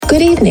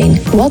Good evening.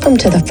 Welcome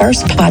to the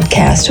first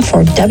podcast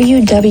for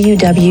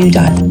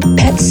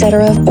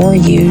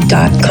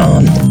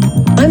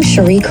www.petceteraforyou.com. I'm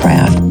Cherie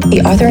Craft,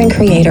 the author and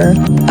creator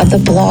of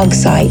the blog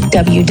site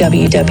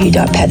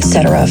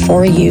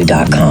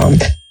www.petceteraforyou.com.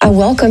 I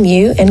welcome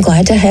you and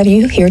glad to have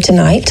you here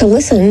tonight to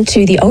listen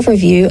to the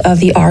overview of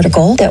the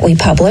article that we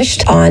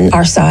published on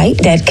our site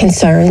that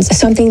concerns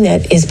something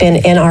that has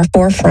been in our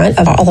forefront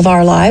of all of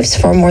our lives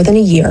for more than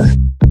a year.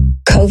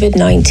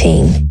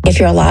 COVID-19. If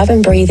you're alive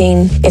and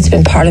breathing, it's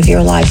been part of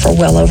your life for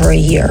well over a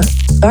year.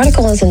 The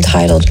article is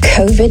entitled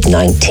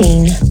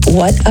COVID-19,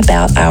 What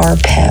About Our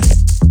Pets?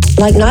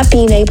 Like not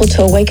being able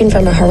to awaken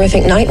from a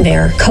horrific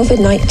nightmare,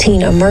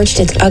 COVID-19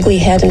 emerged its ugly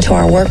head into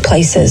our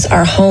workplaces,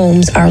 our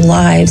homes, our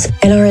lives,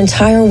 and our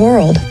entire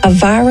world. A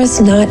virus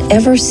not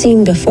ever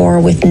seen before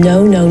with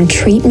no known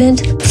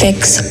treatment,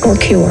 fix, or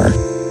cure.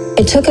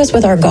 It took us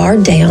with our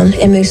guard down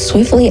and moved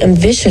swiftly and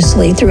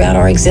viciously throughout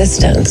our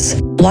existence.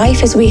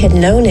 Life as we had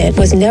known it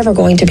was never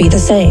going to be the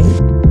same.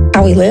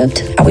 How we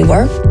lived, how we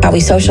worked, how we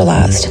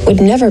socialized would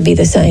never be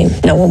the same.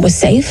 No one was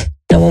safe,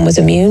 no one was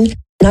immune,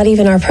 not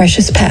even our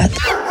precious pet.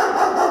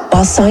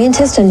 While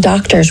scientists and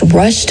doctors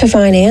rushed to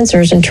find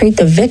answers and treat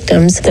the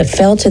victims that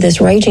fell to this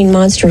raging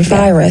monster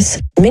virus,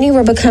 many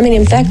were becoming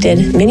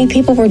infected. Many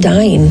people were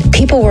dying.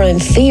 People were in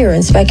fear,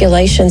 and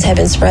speculations have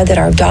been spread that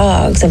our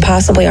dogs and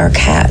possibly our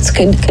cats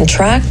could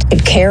contract,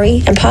 could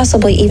carry, and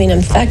possibly even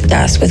infect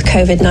us with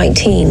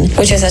COVID-19,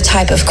 which is a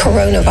type of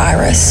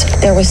coronavirus.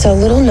 There was so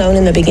little known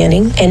in the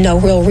beginning, and no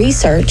real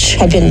research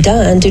had been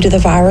done due to the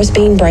virus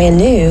being brand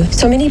new.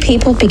 So many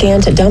people began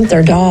to dump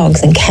their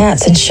dogs and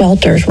cats in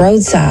shelters,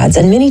 roadsides,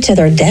 and many to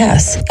their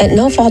deaths. At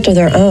no fault of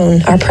their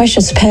own, our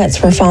precious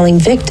pets were falling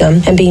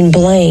victim and being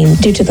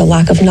blamed due to the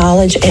lack of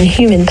knowledge and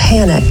human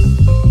panic.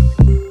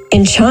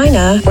 In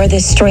China, where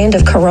this strand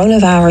of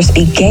coronavirus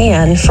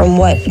began from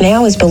what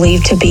now is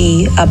believed to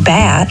be a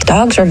bat,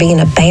 dogs were being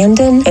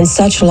abandoned in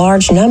such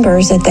large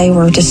numbers that they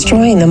were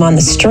destroying them on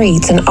the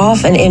streets and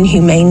often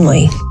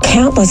inhumanely.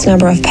 Countless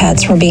number of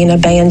pets were being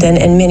abandoned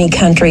in many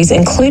countries,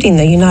 including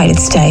the United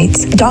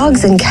States.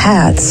 Dogs and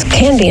cats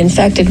can be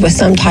infected with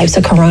some types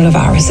of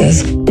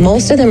coronaviruses.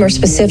 Most of them are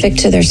specific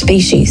to their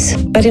species,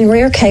 but in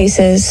rare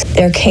cases,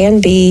 there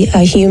can be a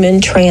human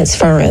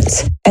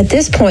transference. At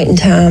this point in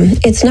time,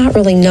 it's not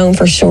really known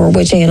for sure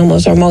which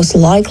animals are most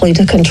likely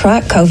to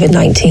contract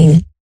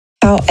COVID-19.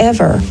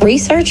 However,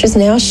 research is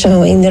now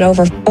showing that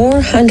over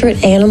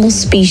 400 animal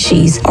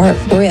species are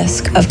at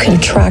risk of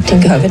contracting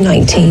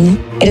COVID-19.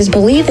 It is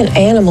believed that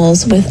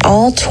animals with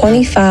all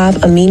 25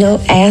 amino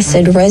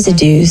acid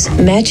residues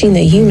matching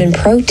the human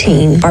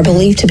protein are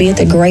believed to be at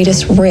the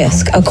greatest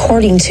risk,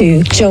 according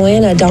to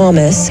Joanna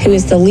Damas, who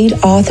is the lead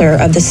author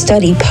of the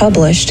study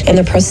published in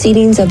the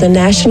Proceedings of the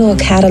National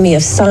Academy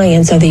of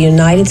Science of the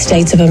United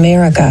States of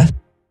America.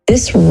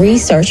 This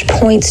research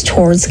points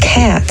towards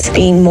cats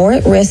being more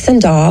at risk than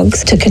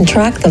dogs to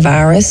contract the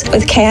virus,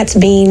 with cats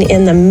being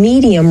in the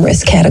medium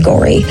risk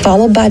category,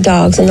 followed by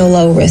dogs in the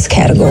low risk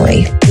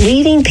category,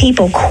 leaving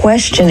people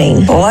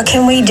questioning, what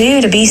can we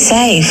do to be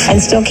safe and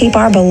still keep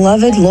our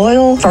beloved,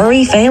 loyal,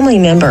 furry family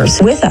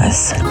members with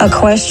us? A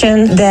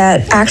question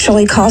that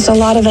actually caused a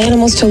lot of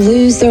animals to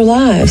lose their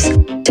lives.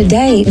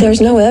 Today,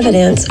 there's no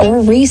evidence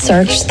or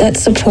research that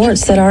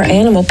supports that our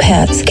animal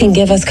pets can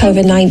give us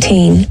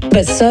COVID-19.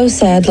 But so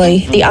sadly,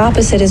 the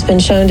opposite has been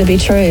shown to be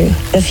true.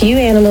 The few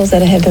animals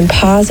that have been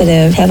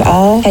positive have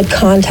all had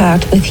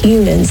contact with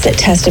humans that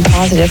tested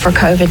positive for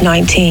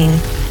COVID-19.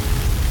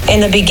 In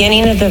the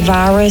beginning of the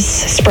virus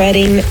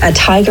spreading, a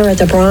tiger at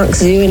the Bronx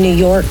Zoo in New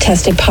York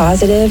tested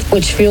positive,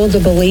 which fueled the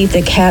belief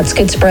that cats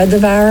could spread the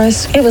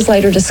virus. It was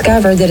later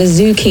discovered that a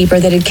zookeeper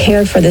that had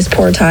cared for this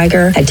poor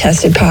tiger had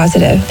tested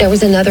positive. There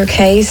was another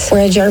case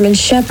where a German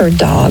Shepherd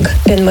dog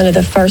had been one of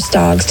the first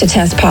dogs to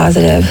test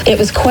positive. It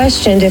was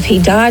questioned if he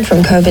died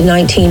from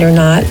COVID-19 or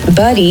not.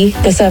 Buddy,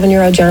 the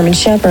 7-year-old German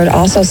Shepherd,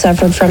 also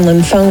suffered from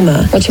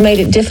lymphoma, which made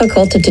it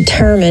difficult to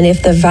determine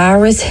if the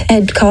virus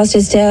had caused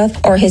his death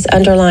or his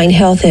underlying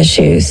health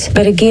issues.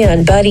 But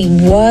again, Buddy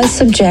was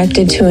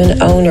subjected to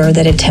an owner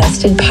that had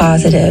tested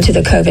positive to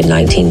the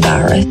COVID-19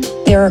 virus.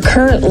 There are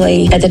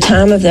currently, at the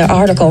time of the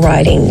article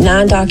writing,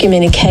 9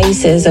 documented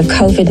cases of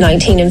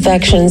COVID-19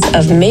 infections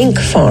of mink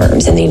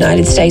farms in the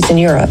United States and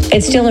Europe.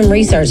 It's still in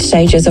research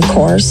stages, of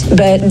course,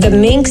 but the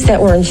minks that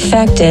were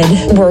infected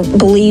were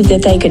believed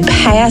that they could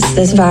pass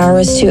this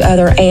virus to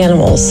other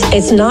animals.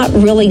 It's not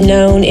really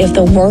known if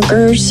the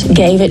workers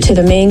gave it to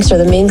the minks or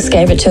the minks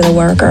gave it to the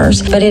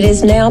workers, but it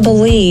is now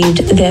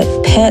believed that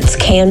pets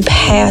can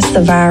pass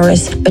the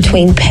virus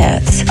between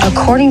pets.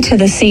 According to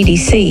the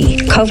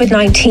CDC,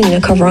 COVID-19, a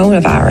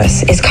coronavirus,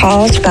 is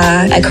caused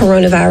by a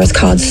coronavirus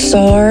called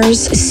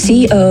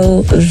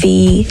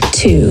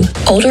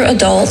SARS-CoV-2. Older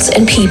adults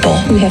and people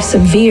who have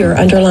severe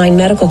underlying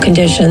medical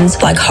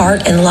conditions like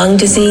heart and lung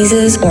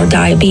diseases or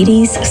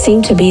diabetes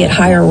seem to be at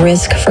higher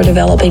risk for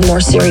developing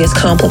more serious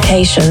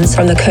complications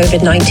from the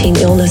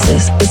COVID-19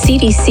 illnesses. The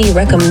CDC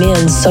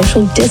recommends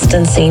social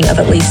distancing of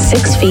at least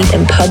 6 feet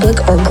in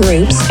public or groups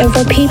groups, and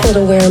for people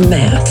to wear a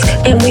mask.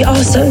 And we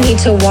also need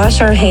to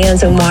wash our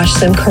hands and wash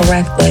them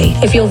correctly.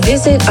 If you'll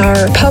visit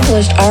our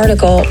published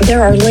article,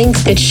 there are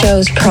links that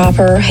shows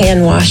proper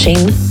hand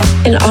washing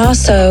and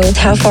also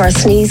how far a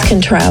sneeze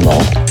can travel.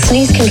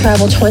 Sneeze can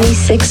travel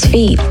 26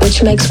 feet,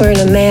 which makes wearing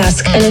a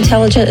mask an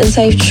intelligent and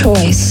safe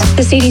choice.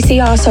 The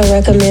CDC also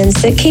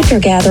recommends that keep your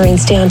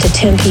gatherings down to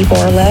 10 people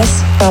or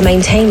less while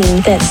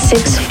maintaining that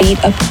 6 feet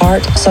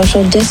apart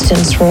social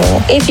distance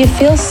rule. If you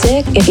feel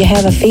sick, if you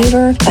have a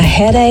fever, a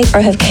headache,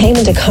 or have came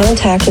into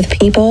contact with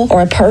people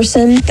or a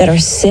person that are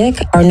sick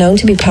or known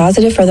to be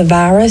positive for the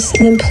virus,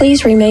 then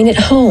please remain at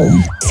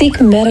home. Seek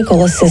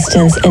medical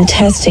assistance and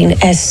testing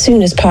as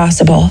soon as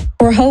possible.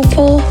 We're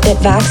hopeful that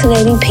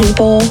vaccinating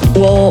people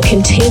will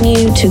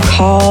continue to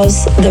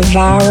cause the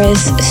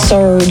virus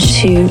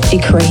surge to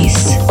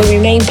decrease. We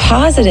remain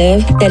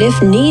positive that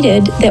if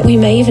needed, that we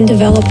may even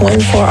develop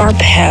one for our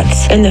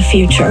pets in the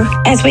future.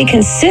 As we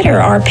consider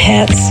our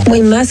pets,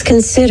 we must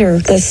consider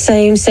the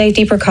same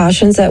safety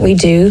precautions that we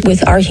do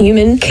with our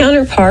human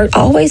counterpart.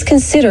 Always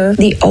consider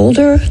the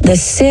older, the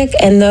sick,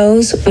 and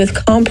those with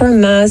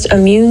compromised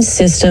immune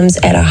systems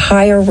at a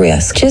higher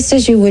risk, just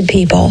as you would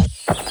people.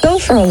 Go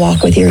for a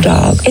walk with your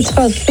dog. It's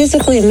both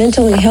physically and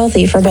mentally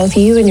healthy for both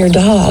you and your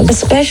dog,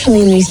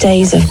 especially in these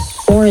days of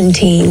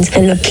quarantines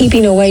and the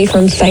keeping away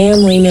from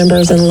family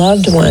members and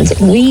loved ones.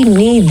 We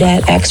need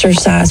that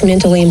exercise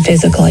mentally and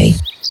physically.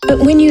 But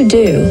when you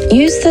do,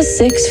 use the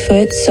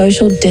 6-foot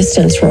social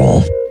distance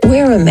rule.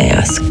 Wear a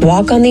mask.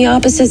 Walk on the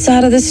opposite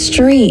side of the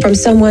street from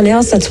someone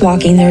else that's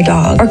walking their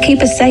dog, or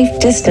keep a safe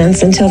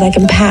distance until they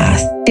can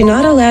pass. Do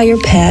not allow your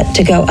pet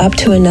to go up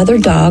to another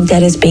dog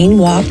that is being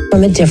walked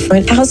from a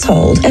different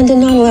household, and do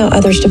not allow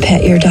others to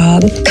pet your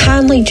dog.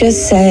 Kindly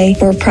just say,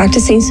 we're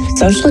practicing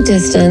social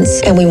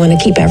distance and we want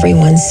to keep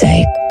everyone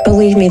safe.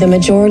 Believe me, the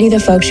majority of the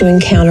folks you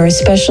encounter,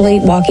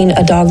 especially walking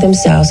a dog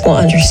themselves, will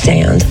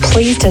understand.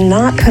 Please do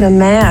not put a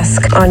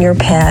mask on your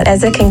pet,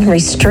 as it can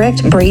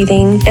restrict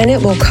breathing and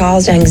it will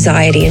cause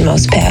anxiety in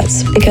most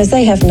pets because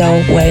they have no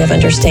way of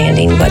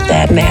understanding what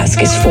that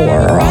mask is for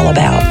or all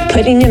about.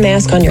 Putting a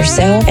mask on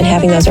yourself and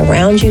having those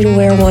around you to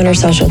wear one or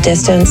social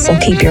distance will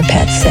keep your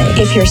pet safe.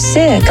 If you're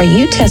sick or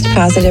you test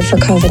positive for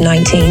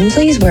COVID-19,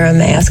 please wear a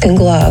mask and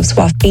gloves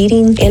while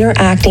feeding,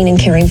 interacting, and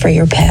caring for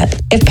your pet.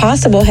 If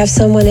possible, have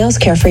someone else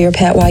care for your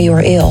pet while you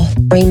are ill.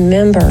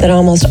 Remember that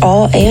almost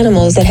all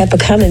animals that have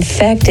become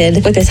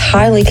infected with this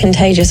highly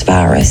contagious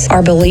virus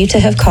are believed to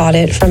have caught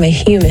it from a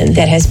human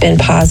that has been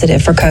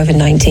positive for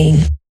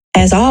COVID-19.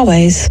 As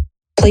always,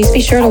 please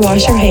be sure to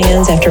wash your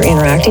hands after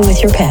interacting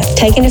with your pet.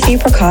 Taking a few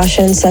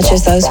precautions, such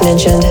as those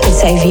mentioned, can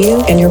save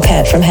you and your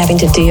pet from having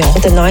to deal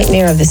with the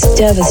nightmare of this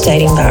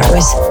devastating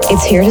virus.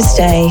 It's here to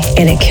stay,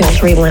 and it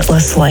kills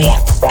relentlessly.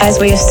 As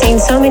we have seen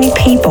so many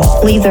people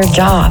leave their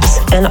jobs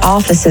and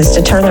offices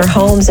to turn their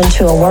homes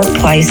into a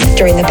workplace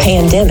during the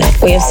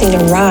pandemic, we have seen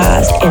a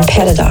rise in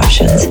pet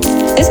adoptions.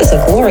 This is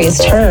a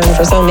glorious turn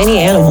for so many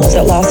animals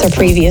that lost their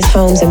previous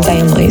homes and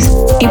families.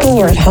 People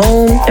were at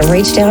home and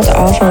reached out to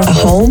offer a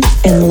home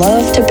and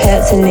love to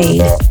pets in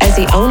need. As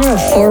the owner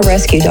of 4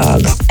 rescue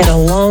dogs and a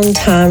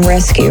long-time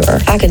rescuer,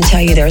 I can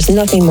tell you there's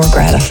nothing more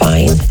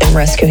gratifying than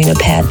rescuing a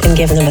pet and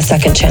giving them a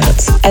second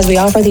chance. As we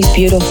offer these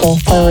beautiful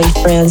furry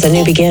friends a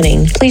new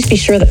beginning, please be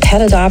sure that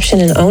pet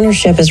adoption and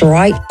ownership is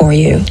right for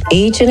you.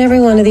 Each and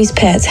every one of these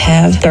pets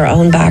have their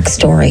own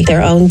backstory,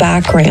 their own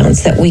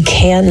backgrounds that we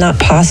cannot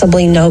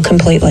possibly know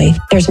completely.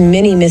 There's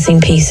many missing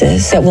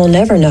pieces that we'll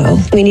never know.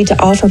 We need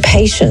to offer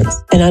patience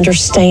and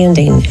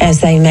understanding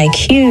as they make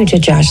huge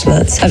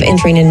adjustments of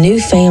entering a new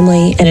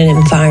family and an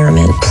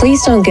environment.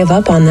 Please don't give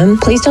up on them.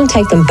 Please don't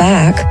take them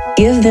back.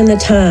 Give them the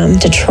time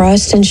to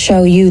trust and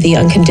show you the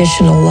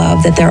unconditional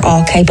love that they're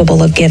all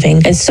capable of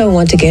giving and so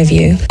want to give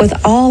you. With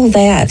all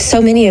that,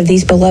 so many of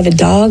these beloved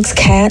dogs,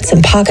 cats,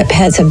 and pocket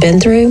pets have been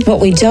through, what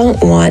we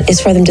don't want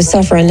is for them to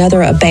suffer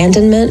another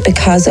abandonment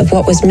because of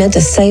what was meant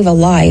to save a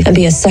life and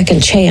be a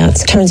second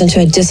chance turns into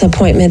a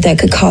disappointment that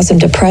could cause them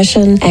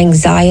depression,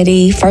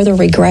 anxiety, further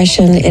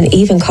regression, and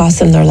even cost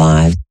them their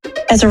lives.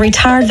 As a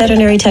retired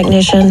veterinary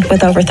technician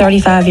with over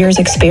 35 years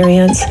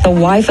experience, the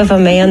wife of a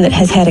man that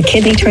has had a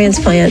kidney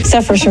transplant,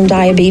 suffers from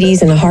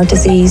diabetes and a heart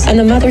disease, and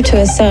the mother to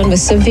a son with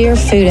severe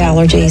food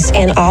allergies,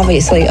 and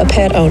obviously a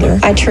pet owner,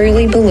 I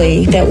truly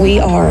believe that we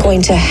are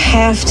going to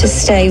have to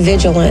stay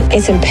vigilant.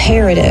 It's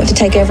imperative to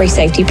take every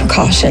safety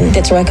precaution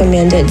that's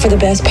recommended for the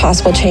best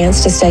possible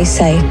chance to stay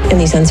safe in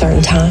these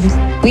uncertain times.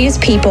 We as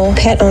people,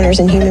 pet owners,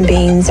 and human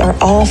beings are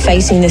all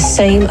facing the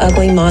same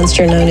ugly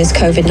monster known as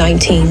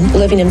COVID-19,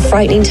 living in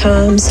frightening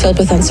times filled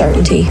with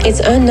uncertainty.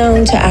 It's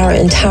unknown to our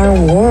entire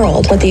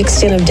world what the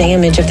extent of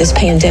damage of this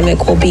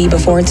pandemic will be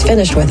before it's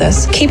finished with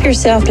us. Keep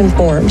yourself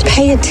informed.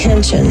 Pay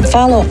attention.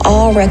 Follow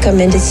all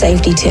recommended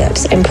safety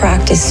tips and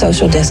practice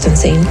social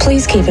distancing.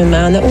 Please keep in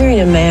mind that wearing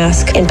a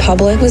mask in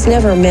public was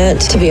never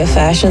meant to be a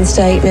fashion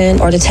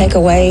statement or to take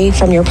away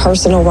from your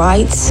personal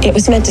rights. It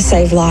was meant to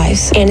save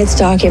lives, and it's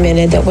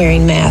documented that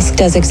wearing masks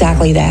does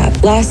exactly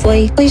that.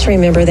 Lastly, please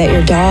remember that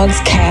your dogs,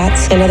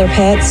 cats, and other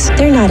pets,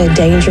 they're not a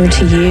danger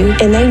to you,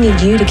 and they need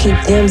need you to keep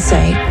them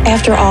safe.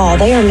 After all,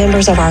 they are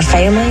members of our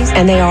families,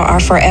 and they are our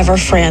forever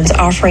friends,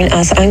 offering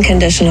us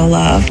unconditional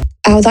love.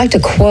 I would like to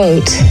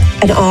quote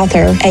an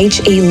author,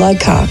 H.E.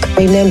 Ludcock.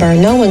 Remember,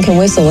 no one can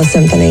whistle a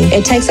symphony.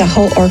 It takes a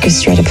whole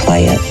orchestra to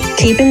play it.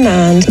 Keep in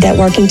mind that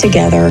working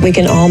together, we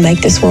can all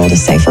make this world a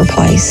safer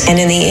place. And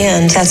in the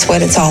end, that's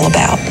what it's all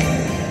about.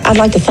 I'd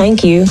like to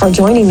thank you for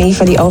joining me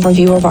for the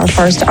overview of our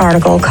first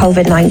article,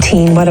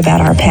 COVID-19, What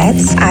About Our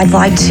Pets? I'd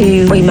like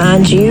to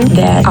remind you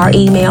that our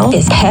email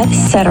is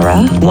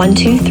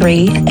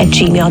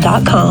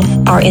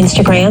petcetera123@gmail.com. Our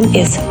Instagram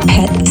is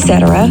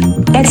petcetera.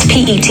 That's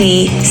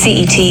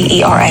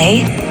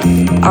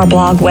PETCETERA. Our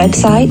blog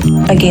website,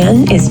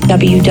 again, is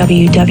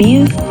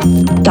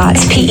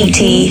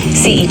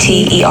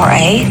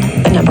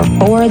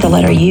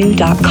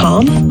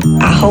www.petcetera.com.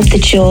 I hope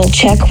that you'll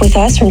check with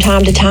us from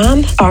time to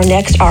time. Our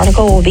next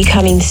article will be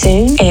coming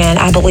soon, and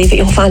I believe that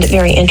you'll find it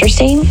very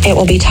interesting. It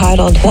will be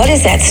titled, What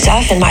is that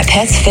stuff in my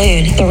pet's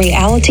food? The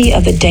reality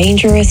of the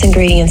dangerous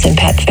ingredients in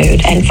pet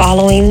food. And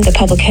following the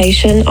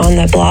publication on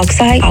the blog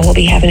site, I will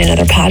be having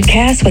another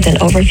podcast with an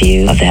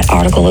overview of that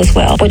article as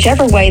well.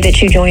 Whichever way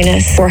that you join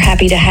us, we're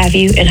happy to have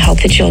you and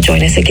hope that you'll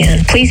join us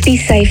again. Please be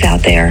safe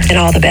out there, and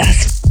all the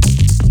best.